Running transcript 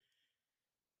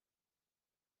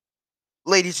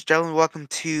Ladies and gentlemen, welcome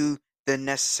to the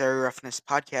Necessary Roughness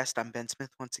podcast. I'm Ben Smith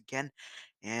once again,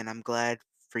 and I'm glad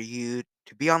for you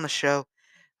to be on the show.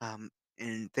 Um,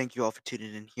 and thank you all for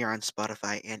tuning in here on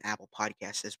Spotify and Apple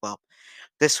Podcasts as well.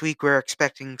 This week, we're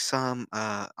expecting some,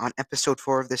 on episode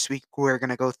 4 of this week, we're going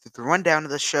to go through the rundown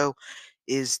of the show.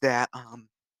 Is that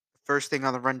first thing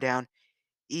on the rundown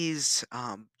is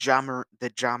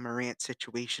the John Morant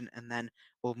situation, and then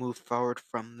we'll move forward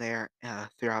from there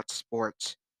throughout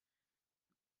sports.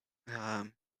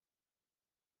 Um,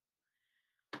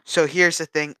 So here's the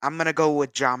thing. I'm gonna go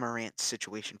with John Morant's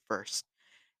situation first,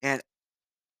 and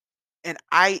and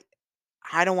I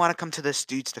don't want to come to this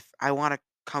dude's. I want to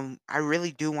come. I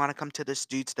really do want to come to this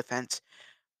dude's defense,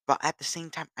 but at the same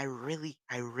time, I really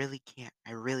can't.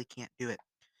 I really can't do it.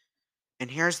 And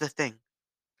here's the thing.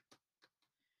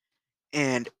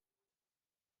 And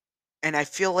and I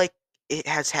feel like it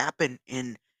has happened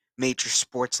in major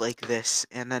sports like this,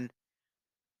 and then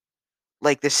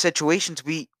like the situations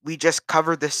we just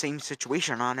covered the same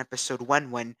situation on episode 1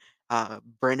 when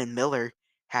Brandon Miller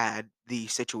had the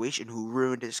situation who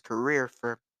ruined his career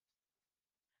for.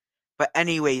 But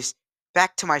anyways,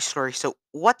 back to my story. So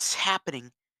what's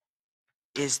happening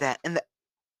is that in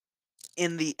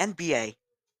the NBA,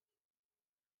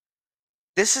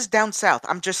 this is down south.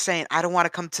 I'm just saying I don't want to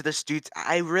come to this dude's.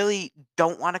 I really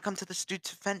don't want to come to this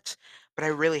dude's defense, but I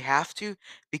really have to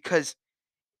because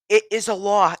it is a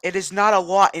law. It is not a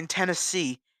law in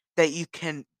Tennessee that you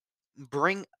can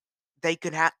bring you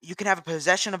can have a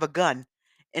possession of a gun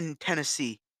in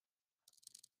Tennessee.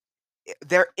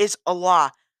 There is a law.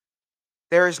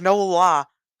 There is no law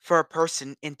for a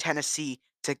person in Tennessee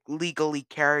to legally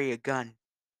carry a gun.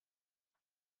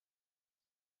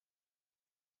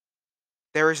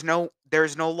 There is no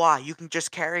law. You can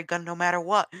just carry a gun no matter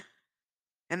what.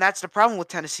 And that's the problem with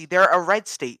Tennessee. They're a red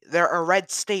state. They're a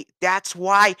red state. That's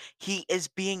why he is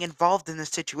being involved in this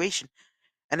situation.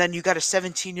 And then you got a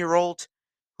 17-year-old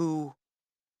who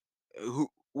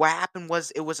what happened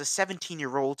was it was a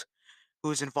 17-year-old who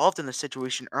was involved in the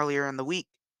situation earlier in the week.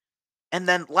 And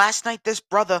then last night this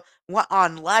brother went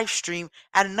on live stream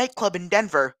at a nightclub in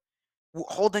Denver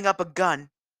holding up a gun,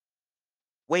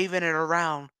 waving it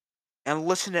around and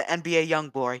listening to NBA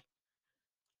Youngboy.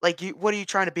 Like, what are you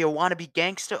trying to be, a wannabe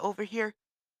gangster over here?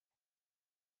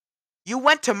 You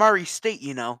went to Murray State,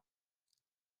 you know.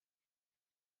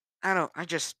 I don't. I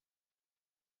just.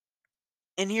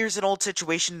 And here's an old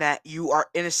situation that you are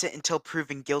innocent until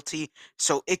proven guilty,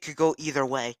 so it could go either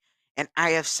way. And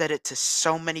I have said it to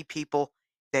so many people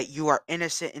that you are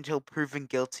innocent until proven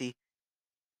guilty.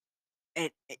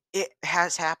 It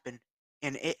has happened,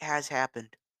 and it has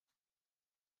happened.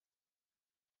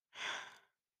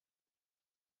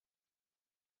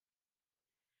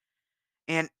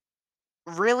 And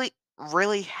really,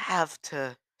 really have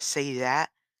to say that.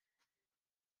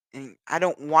 And I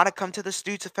don't want to come to the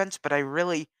dude's offense, but I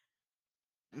really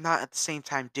not at the same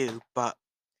time do. But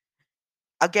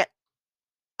again,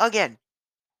 again,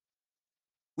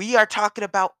 we are talking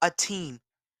about a team.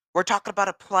 We're talking about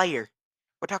a player.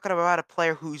 We're talking about a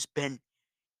player who's been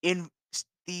in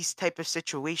these type of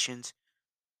situations,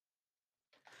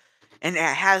 and it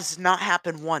has not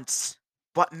happened once,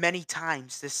 but many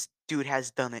times. This dude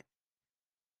has done it.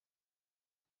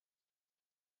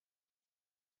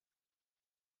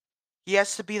 He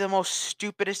has to be the most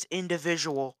stupidest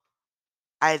individual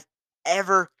I've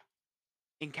ever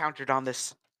encountered on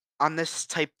this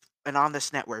type and on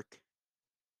this network.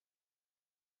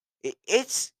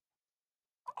 It's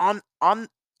on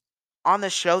the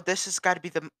show. This has got to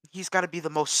be he's got to be the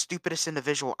most stupidest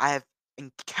individual I have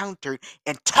encountered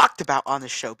and talked about on the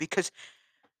show because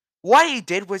what he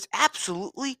did was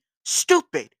absolutely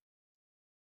stupid.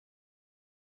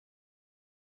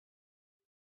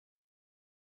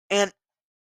 And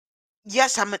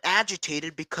yes, I'm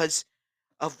agitated because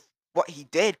of what he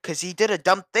did because he did a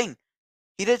dumb thing.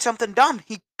 He did something dumb.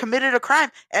 He committed a crime,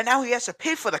 and now he has to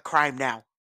pay for the crime now.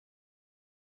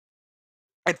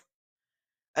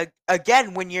 And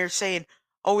again, when you're saying,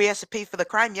 "Oh, he has to pay for the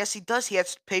crime," yes, he does. He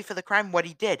has to pay for the crime. What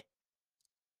he did,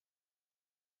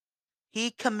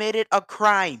 he committed a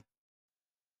crime.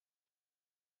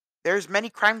 There's many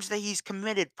crimes that he's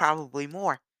committed, probably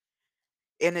more,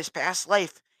 in his past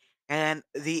life, and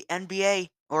the NBA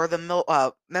or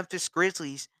the Memphis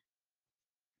Grizzlies,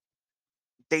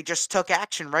 they just took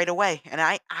action right away. And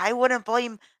I wouldn't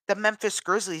blame the Memphis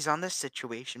Grizzlies on this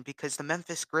situation because the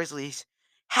Memphis Grizzlies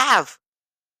have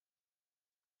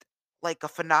like a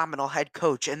phenomenal head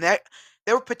coach, and there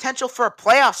were potential for a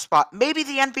playoff spot, maybe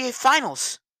the NBA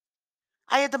Finals.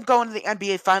 I had them going to the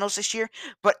NBA Finals this year,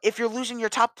 but if you're losing your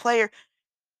top player,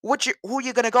 who are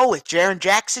you gonna go with? Jaren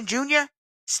Jackson Jr.?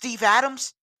 Steve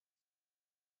Adams,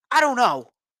 I don't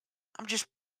know. I'm just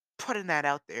putting that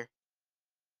out there.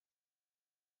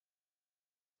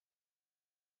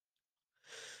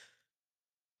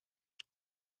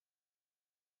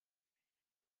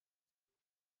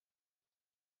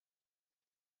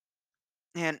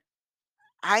 And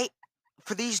I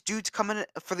for these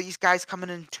guys coming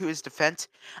into his defense,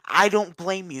 I don't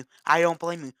blame you. I don't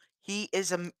blame you. He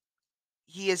is a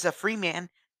free man,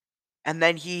 and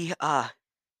then he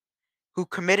who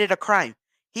committed a crime.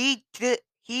 He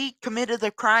committed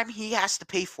the crime. He has to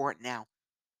pay for it now.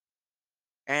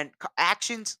 And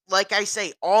actions, like I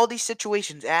say, all these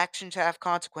situations, actions have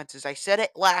consequences. I said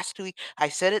it last week. I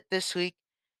said it this week,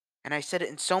 and I said it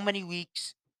in so many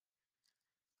weeks.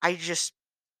 I just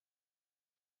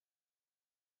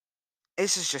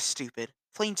This is just stupid,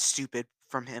 plain stupid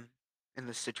from him in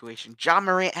this situation. John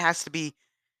Morant has to be.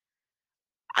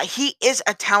 He is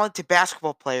a talented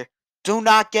basketball player. Do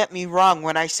not get me wrong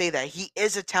when I say that. He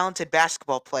is a talented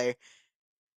basketball player.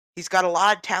 He's got a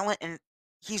lot of talent, and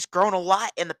he's grown a lot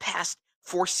in the past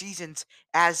 4 seasons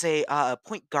as a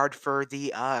point guard for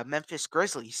the Memphis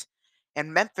Grizzlies.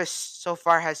 And Memphis so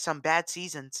far has some bad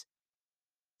seasons.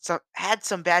 Had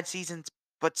some bad seasons,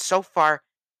 but so far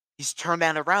he's turned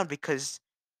that around because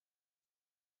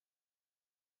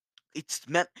it's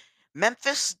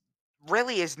Memphis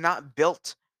really is not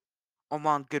built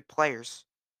among good players.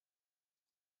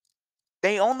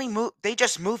 They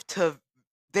just moved to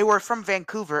they were from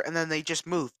Vancouver and then they just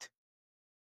moved.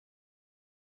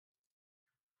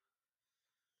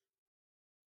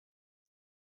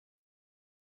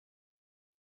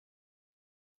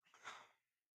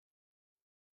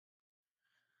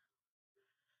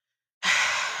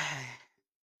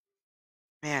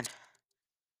 Man,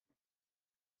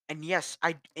 and yes,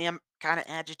 I am kind of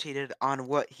agitated on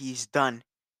what he's done.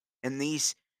 And he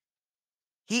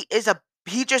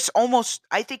just almost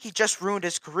I think he just ruined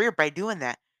his career by doing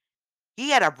that. He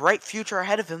had a bright future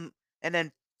ahead of him and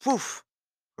then poof,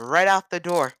 right out the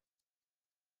door.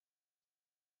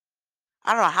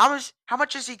 I don't know how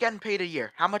much is he getting paid a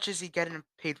year? How much is he getting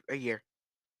paid a year?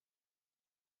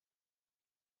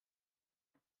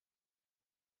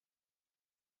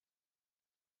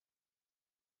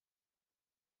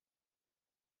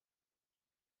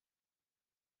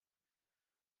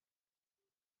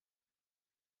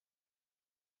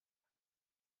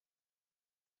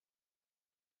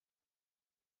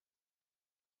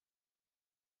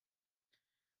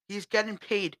 He's getting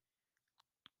paid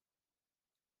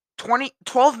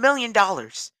 12 million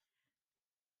dollars.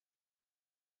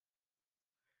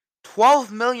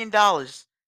 $12 million.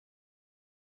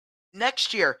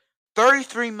 Next year,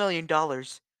 $33 million.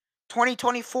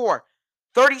 2024,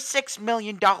 $36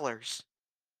 million.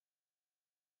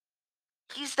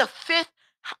 He's the fifth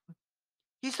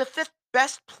he's the fifth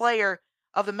best player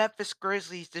of the Memphis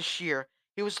Grizzlies this year.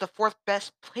 He was the fourth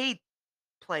best paid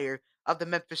player of the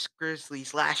Memphis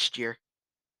Grizzlies last year.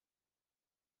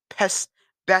 Best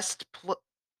best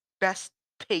best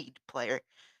paid player.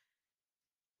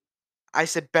 I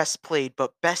said best played,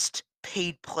 but best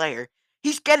paid player.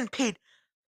 He's getting paid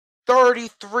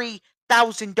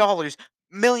 $33,000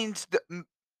 millions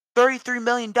 $33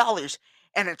 million,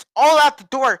 and it's all out the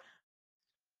door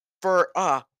for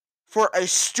a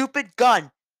stupid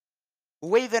gun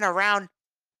waving around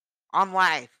on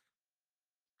live.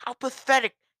 How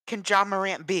pathetic can John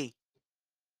Morant be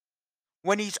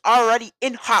when he's already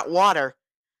in hot water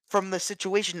from the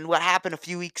situation what happened a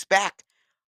few weeks back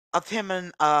of him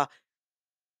and a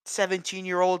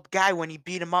 17-year-old guy when he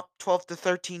beat him up 12 to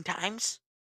 13 times?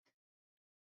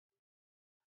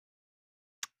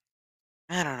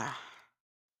 I don't know.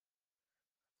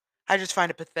 I just find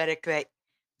it pathetic that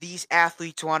these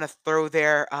athletes want to throw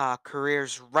their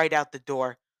careers right out the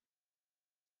door.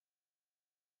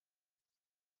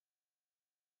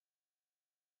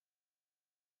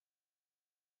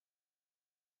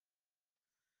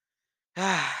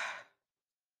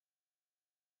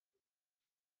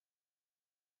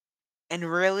 and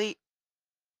really,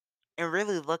 and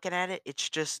really looking at it, it's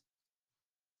just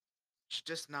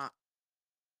not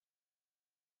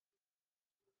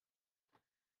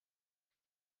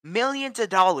millions of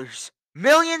dollars,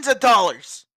 millions of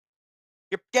dollars.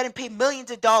 You're getting paid millions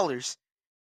of dollars,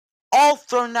 all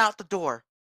thrown out the door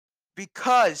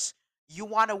because you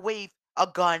want to wave a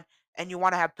gun and you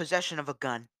want to have possession of a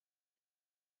gun.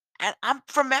 And I'm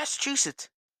from Massachusetts.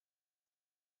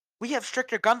 We have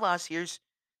stricter gun laws here.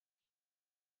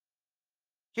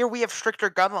 Here we have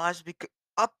stricter gun laws because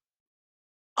up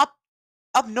up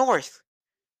north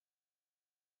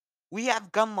we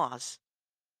have gun laws.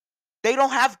 They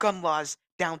don't have gun laws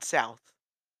down south.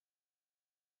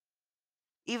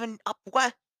 even up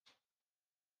west,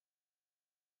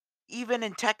 even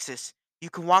in Texas, you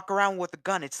can walk around with a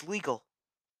gun. It's legal.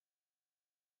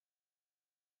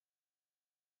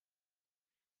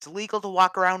 It's legal to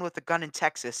walk around with a gun in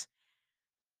Texas.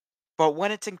 But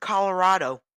when it's in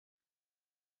Colorado,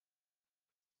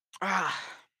 ah,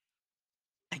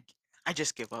 I, I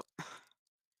just give up.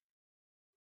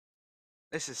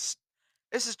 This is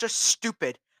this is just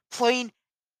stupid. Plain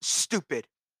stupid.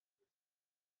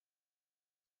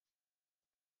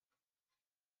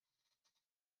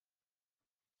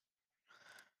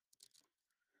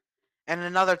 And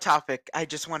another topic I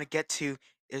just want to get to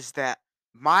is that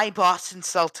my Boston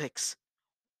Celtics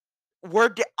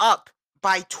were up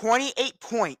by 28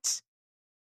 points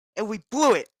and we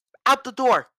blew it out the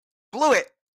door. Blew it.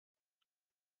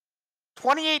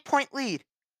 28-point lead.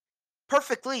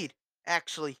 Perfect lead,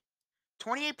 actually.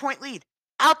 28-point lead.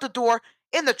 Out the door,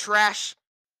 in the trash,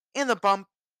 in the bump,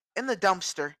 in the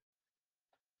dumpster.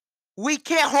 We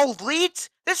can't hold leads?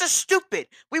 This is stupid.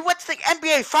 We went to the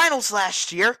NBA Finals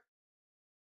last year.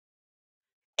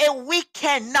 And we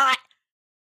cannot.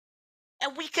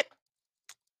 And we could.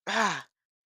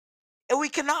 And we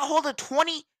cannot hold a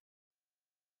 28-point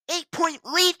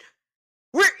lead.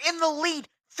 We're in the lead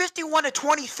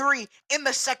 51-23 in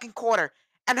the second quarter.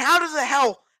 And how the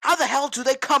hell do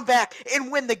they come back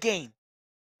and win the game?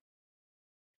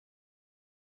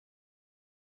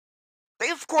 They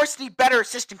of course need better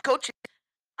assistant coaching.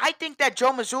 I think that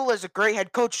Joe Mazzulla is a great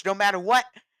head coach no matter what.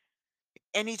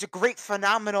 And he's a great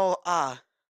phenomenal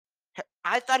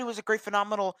I thought he was a great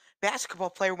phenomenal basketball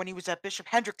player when he was at Bishop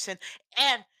Hendrickson,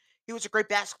 and he was a great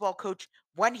basketball coach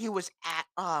when he was at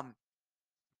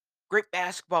great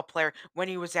basketball player when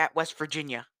he was at West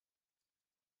Virginia.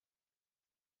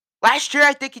 Last year,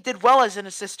 I think he did well as an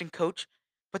assistant coach,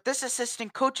 but this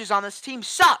assistant coaches on this team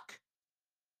suck.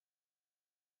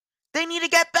 They need to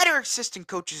get better assistant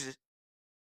coaches.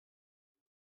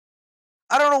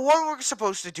 I don't know what we're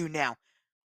supposed to do now.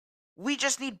 We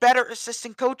just need better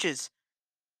assistant coaches.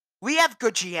 We have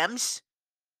good GMs.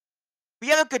 We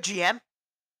have a good GM.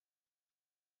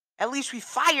 At least we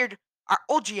fired our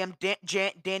old GM,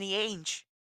 Danny Ainge.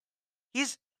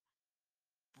 He's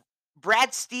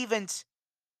Brad Stevens.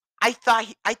 I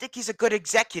think he's a good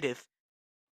executive,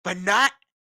 but not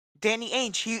Danny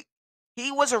Ainge.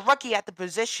 He was a rookie at the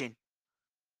position.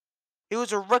 He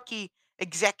was a rookie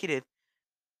executive.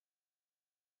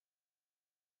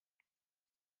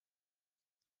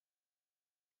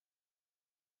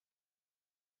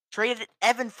 Traded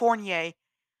Evan Fournier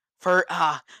for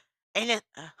and it,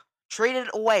 traded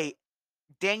away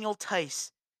Daniel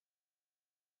Tice.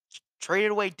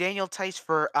 Traded away Daniel Tice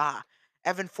for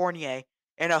Evan Fournier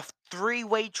in a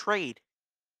three-way trade.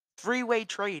 Three-way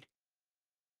trade.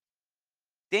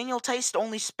 Daniel Tice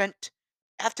only spent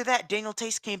after that. Daniel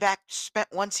Tice came back, spent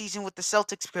one season with the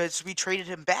Celtics because we traded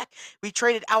him back. We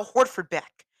traded Al Horford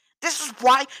back. This is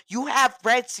why you have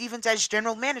Brad Stevens as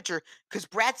general manager, because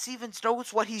Brad Stevens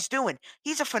knows what he's doing.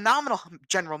 He's a phenomenal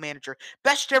general manager,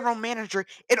 best general manager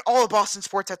in all of Boston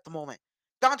sports at the moment.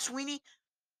 Don Sweeney,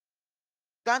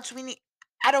 Don Sweeney,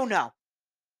 I don't know.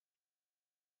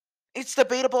 It's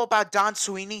debatable about Don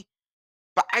Sweeney,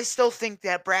 but I still think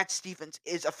that Brad Stevens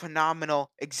is a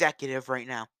phenomenal executive right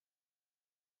now.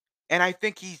 And I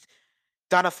think he's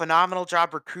done a phenomenal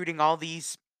job recruiting all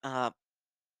these.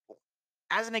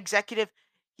 As an executive,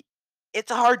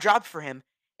 it's a hard job for him.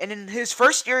 And in his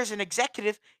first year as an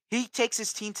executive, he takes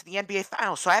his team to the NBA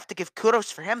Finals. So I have to give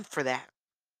kudos for him for that.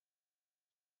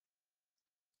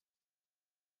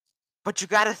 But you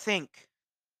got to think,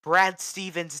 Brad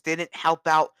Stevens didn't help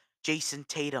out Jason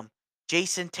Tatum.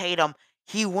 Jason Tatum,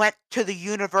 he went to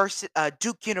the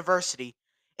Duke University,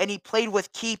 and he played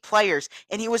with key players,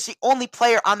 and he was the only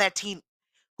player on that team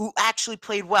who actually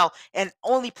played well, and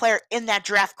only player in that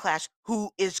draft class who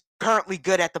is currently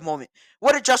good at the moment.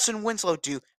 What did Justin Winslow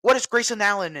do? What is Grayson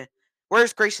Allen?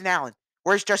 Where's Grayson Allen?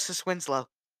 Where's Justice Winslow?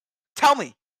 Tell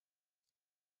me.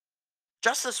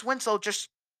 Justice Winslow just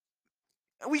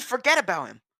we forget about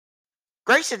him.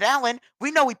 Grayson Allen,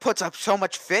 we know he puts up so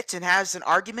much fits and has an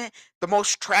argument, the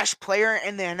most trash player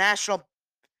in the National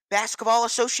Basketball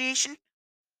Association.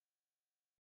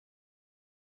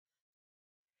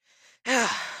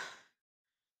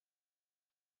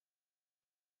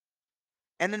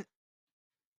 And then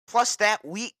plus that,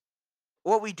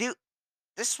 what we do,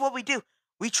 this is what we do.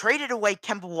 We traded away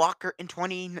Kemba Walker in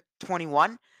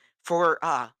 2021 for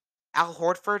Al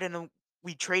Horford, and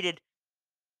we traded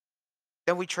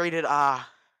then we traded then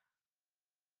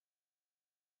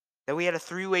we had a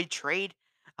three-way trade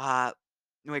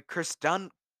where Chris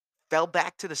Dunn fell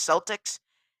back to the Celtics,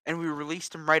 and we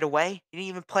released him right away. He didn't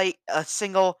even play a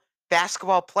single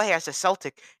basketball play as a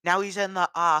Celtic. Now he's in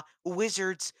the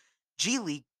Wizards G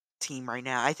League team right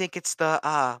now. I think it's the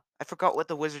I forgot what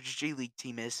the Wizards G League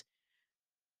team is.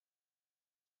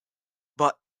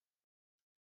 But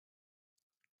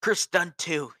Chris Dunn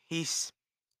too.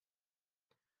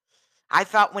 I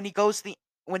thought when he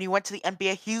went to the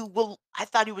NBA, I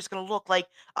thought he was going to look like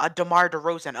DeMar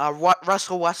DeRozan,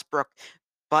 Russell Westbrook,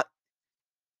 but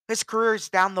his career is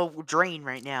down the drain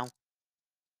right now.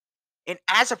 And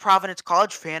as a Providence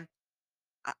College fan,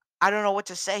 I, I don't know what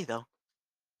to say though.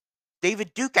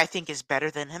 David Duke, I think, is better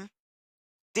than him.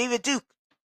 David Duke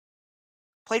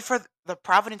played for the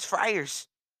Providence Friars,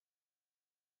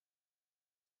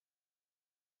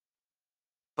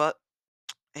 but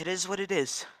it is what it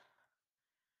is.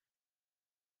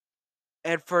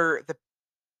 And for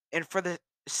the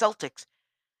Celtics,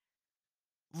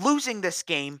 losing this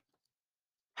game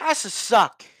has to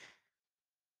suck.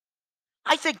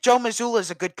 I think Joe Mazzulla is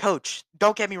a good coach.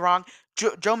 Don't get me wrong.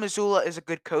 Joe Mazzulla is a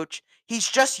good coach. He's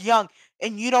just young,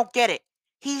 and you don't get it.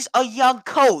 He's a young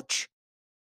coach.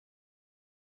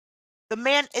 The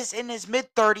man is in his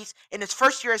mid-30s in his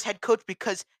first year as head coach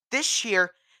because this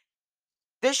year,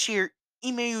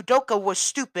 Ime Udoka was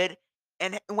stupid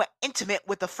and went intimate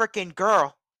with a freaking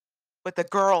girl. With the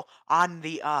girl on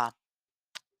the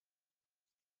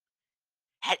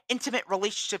had intimate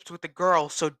relationships with the girl,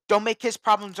 so don't make his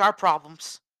problems our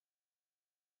problems.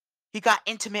 He got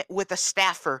intimate with a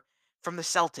staffer from the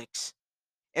Celtics.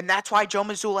 And that's why Joe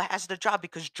Mazzulla has the job,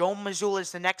 because Joe Mazzulla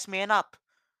is the next man up.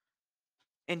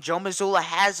 And Joe Mazzulla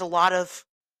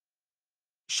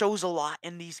shows a lot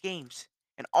in these games.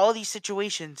 In all these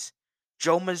situations,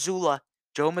 Joe Mazzulla,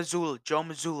 Joe Mazzulla, Joe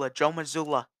Mazzulla, Joe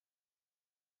Mazzulla.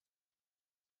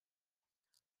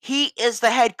 He is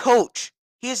the head coach.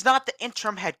 He is not the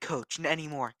interim head coach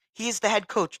anymore. He is the head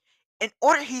coach. In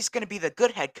order he's going to be the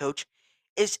good head coach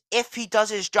is if he does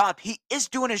his job. He is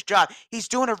doing his job. He's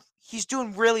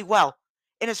doing really well.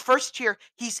 In his first year,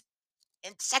 he's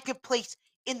in second place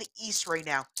in the East right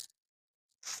now.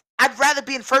 I'd rather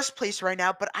be in first place right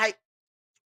now, but right.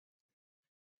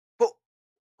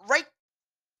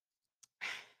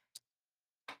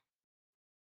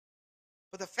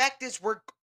 But the fact is, we're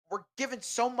giving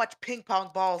so much ping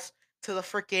pong balls to the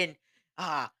freaking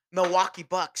Milwaukee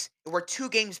Bucks. We're 2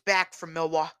 games back from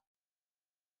Milwaukee.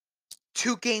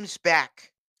 2 games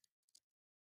back.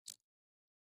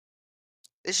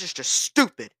 This is just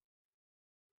stupid.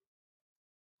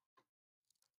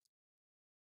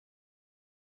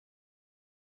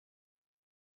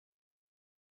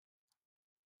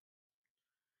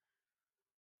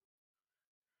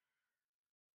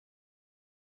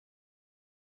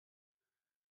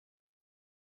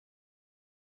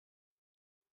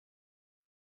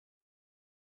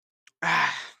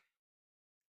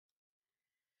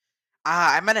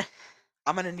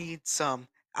 I'm gonna need some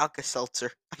Alka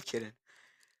Seltzer. I'm kidding.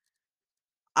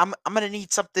 I'm gonna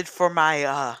need something for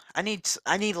my I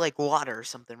need like water or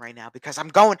something right now because I'm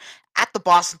going at the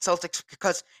Boston Celtics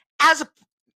because as a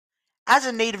as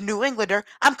a native New Englander,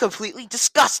 I'm completely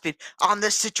disgusted on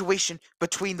this situation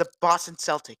between the Boston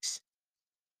Celtics.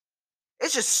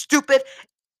 It's just stupid.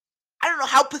 I don't know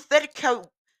how pathetic how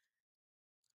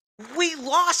we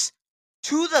lost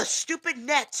to the stupid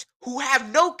Nets who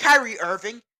have no Kyrie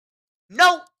Irving.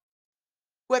 No,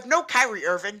 who have no Kyrie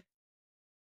Irving.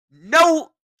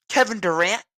 No Kevin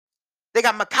Durant. They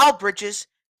got Mikal Bridges,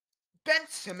 Ben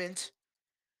Simmons,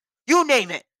 you name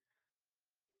it.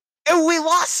 And we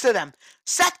lost to them.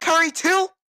 Seth Curry too.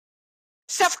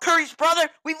 Seth Curry's brother,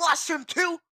 we lost to him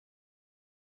too.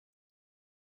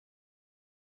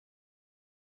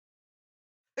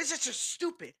 This is just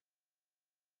stupid.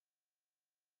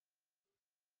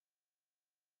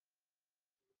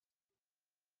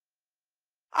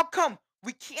 How come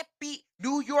we can't beat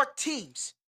New York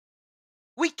teams?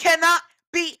 We cannot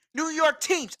beat New York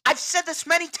teams. I've said this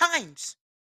many times.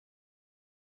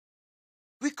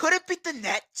 We couldn't beat the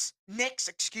Knicks,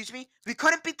 excuse me. We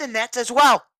couldn't beat the Nets as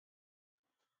well.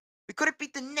 We couldn't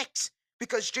beat the Knicks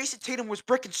because Jason Tatum was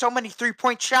bricking so many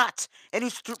 3-point shots and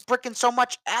he's bricking so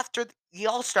much after the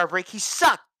All-Star break. He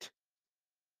sucked.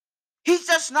 He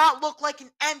does not look like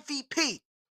an MVP.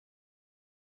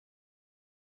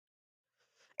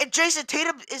 And Jason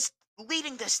Tatum is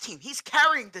leading this team. He's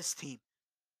carrying this team.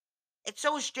 And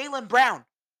so is Jaylen Brown.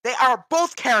 They are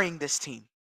both carrying this team.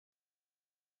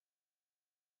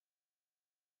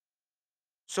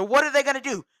 So what are they going to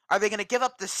do? Are they going to give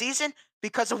up the season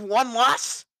because of one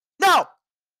loss? No.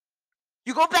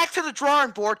 You go back to the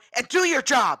drawing board and do your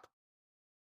job.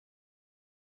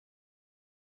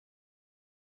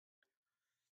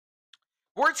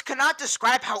 Words cannot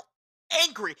describe how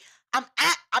angry I'm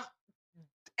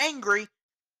angry.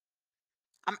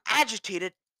 I'm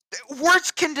agitated.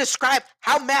 Words can describe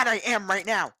how mad I am right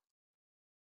now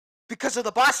because of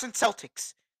the Boston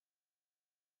Celtics.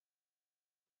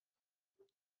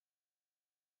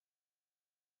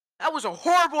 That was a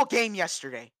horrible game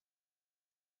yesterday.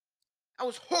 That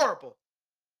was horrible.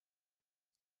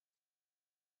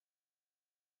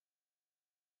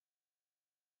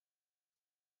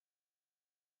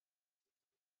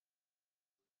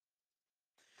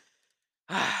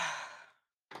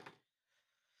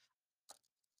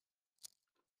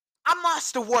 I'm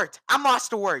lost to words. I'm lost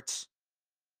to words.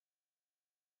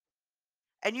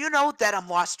 And you know that I'm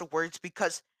lost to words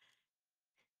because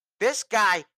this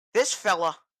guy, this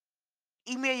fella,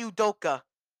 Ime Udoka,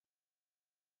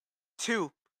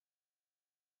 too,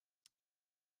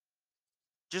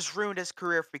 just ruined his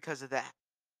career because of that.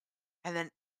 And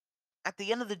then at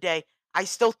the end of the day, I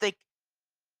still think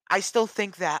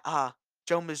that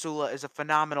Joe Mazzulla is a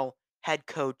phenomenal head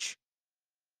coach.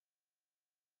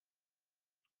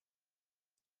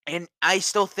 And I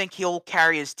still think he'll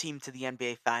carry his team to the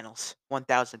NBA Finals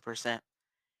 1000%.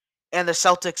 And the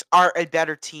Celtics are a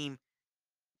better team.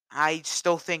 I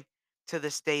still think to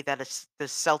this day that the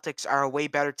Celtics are a way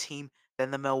better team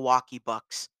than the Milwaukee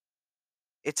Bucks.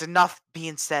 It's enough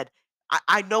being said.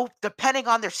 I know, depending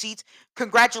on their seeds,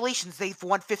 congratulations, they've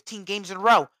won 15 games in a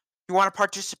row. You want a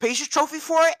participation trophy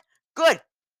for it? Good.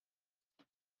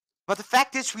 But the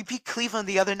fact is, we beat Cleveland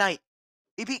the other night.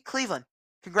 We beat Cleveland.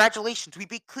 Congratulations, we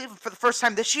beat Cleveland for the first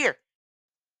time this year.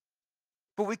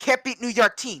 But we can't beat New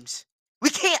York teams.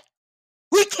 We can't.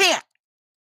 We can't.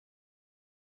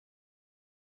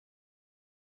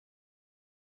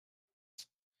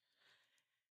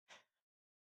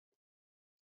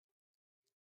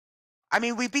 I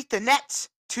mean, we beat the Nets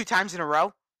 2 times in a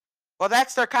row. Well,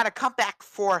 that's their kind of comeback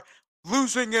for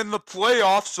losing in the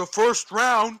playoffs the first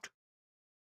round.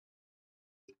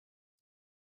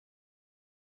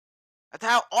 That's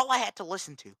how all I had to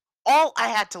listen to. All I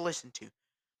had to listen to.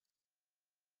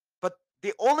 But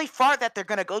the only far that they're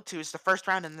going to go to is the first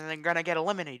round, and then they're going to get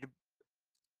eliminated.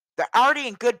 They're already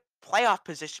in good playoff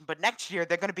position, but next year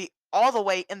they're going to be all the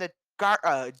way in the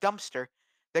dumpster.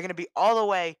 They're going to be all the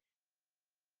way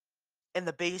in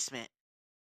the basement.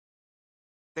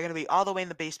 They're going to be all the way in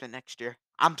the basement next year.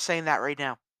 I'm saying that right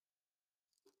now.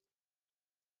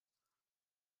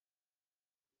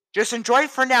 Just enjoy it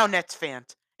for now, Nets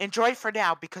fans. Enjoy it for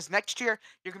now because next year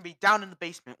you're going to be down in the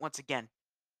basement once again.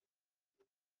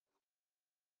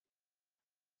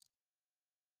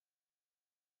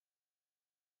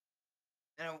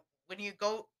 Now, when you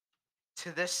go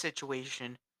to this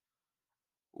situation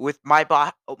with my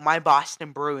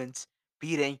Boston Bruins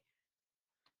beating,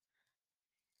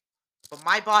 but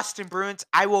my Boston Bruins,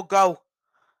 I will go.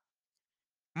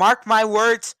 Mark my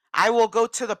words, I will go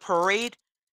to the parade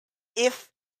if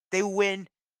they win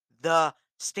the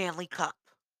Stanley Cup.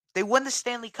 If they win the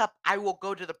Stanley Cup, I will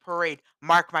go to the parade.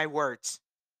 Mark my words.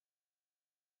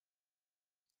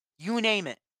 You name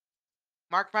it.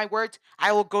 Mark my words,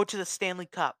 I will go to the Stanley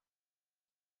Cup.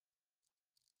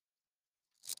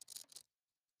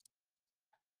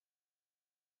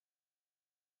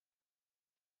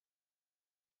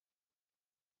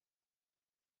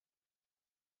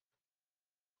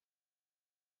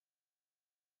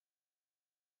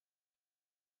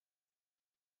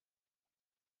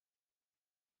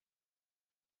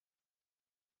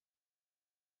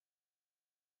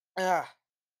 Ugh.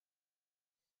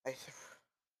 I,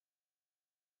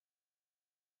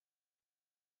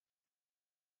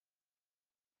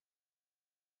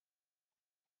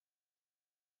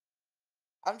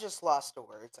 I'm just lost to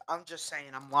words. I'm just saying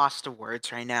I'm lost to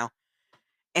words right now.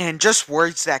 And just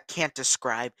words that can't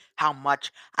describe how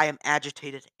much I am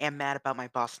agitated and mad about my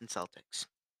Boston Celtics.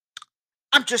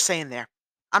 I'm just saying there.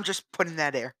 I'm just putting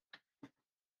that there.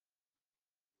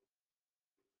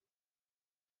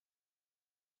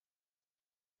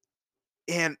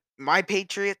 And my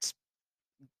Patriots,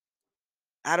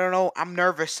 I don't know. I'm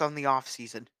nervous on the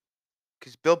offseason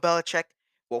because Bill Belichick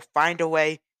will find a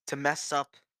way to mess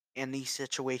up in these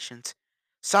situations.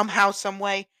 Somehow, some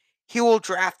way, he will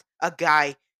draft a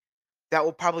guy that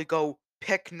will probably go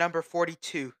pick number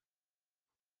 42.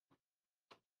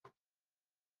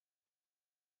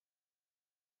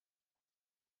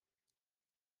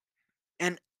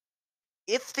 And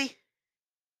if the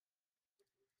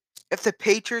if the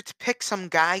Patriots pick some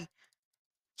guy,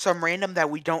 some random that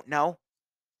we don't know,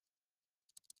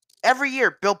 every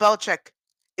year Bill Belichick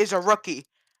is a rookie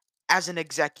as an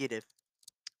executive.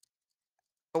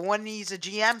 But when he's a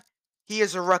GM, he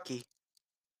is a rookie.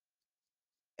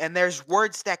 And there's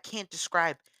words that can't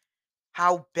describe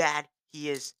how bad he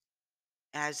is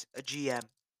as a GM.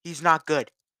 He's not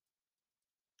good.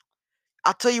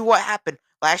 I'll tell you what happened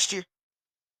last year.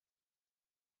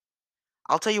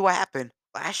 I'll tell you what happened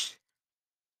last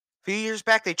few years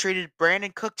back. They traded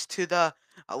Brandon Cooks to the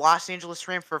Los Angeles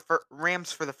Rams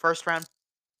for the first round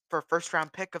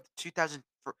pick of the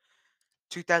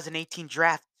 2018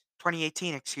 draft.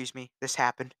 2018, excuse me. This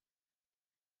happened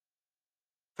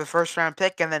for the first round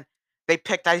pick, and then they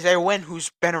picked Isaiah Wynn,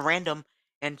 who's been a random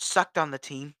and sucked on the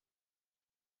team.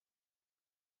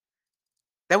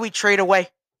 Then we trade away.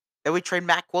 Then we trade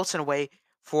Mac Wilson away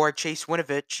for Chase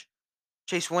Winovich.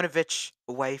 Chase Winovich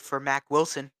away for Mac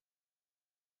Wilson.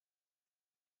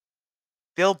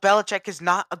 Bill Belichick is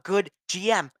not a good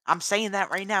GM. I'm saying that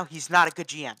right now. He's not a good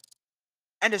GM.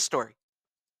 End of story.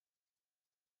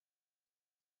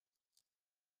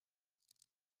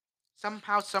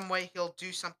 Somehow, some way, he'll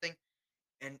do something,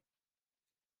 and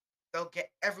they'll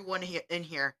get everyone in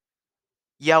here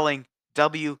yelling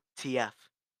WTF.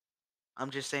 I'm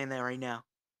just saying that right now.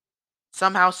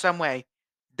 Somehow, some way,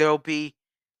 there'll be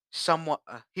somewhat.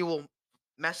 He will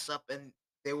mess up, and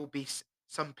there will be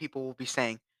some people will be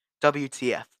saying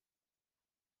WTF.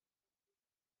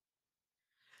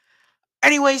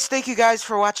 Anyways, thank you guys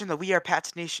for watching the We Are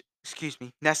Pats Nation. Excuse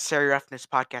me, Necessary Roughness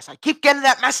podcast. I keep getting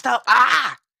that messed up.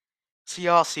 Ah! See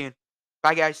y'all soon.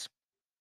 Bye, guys.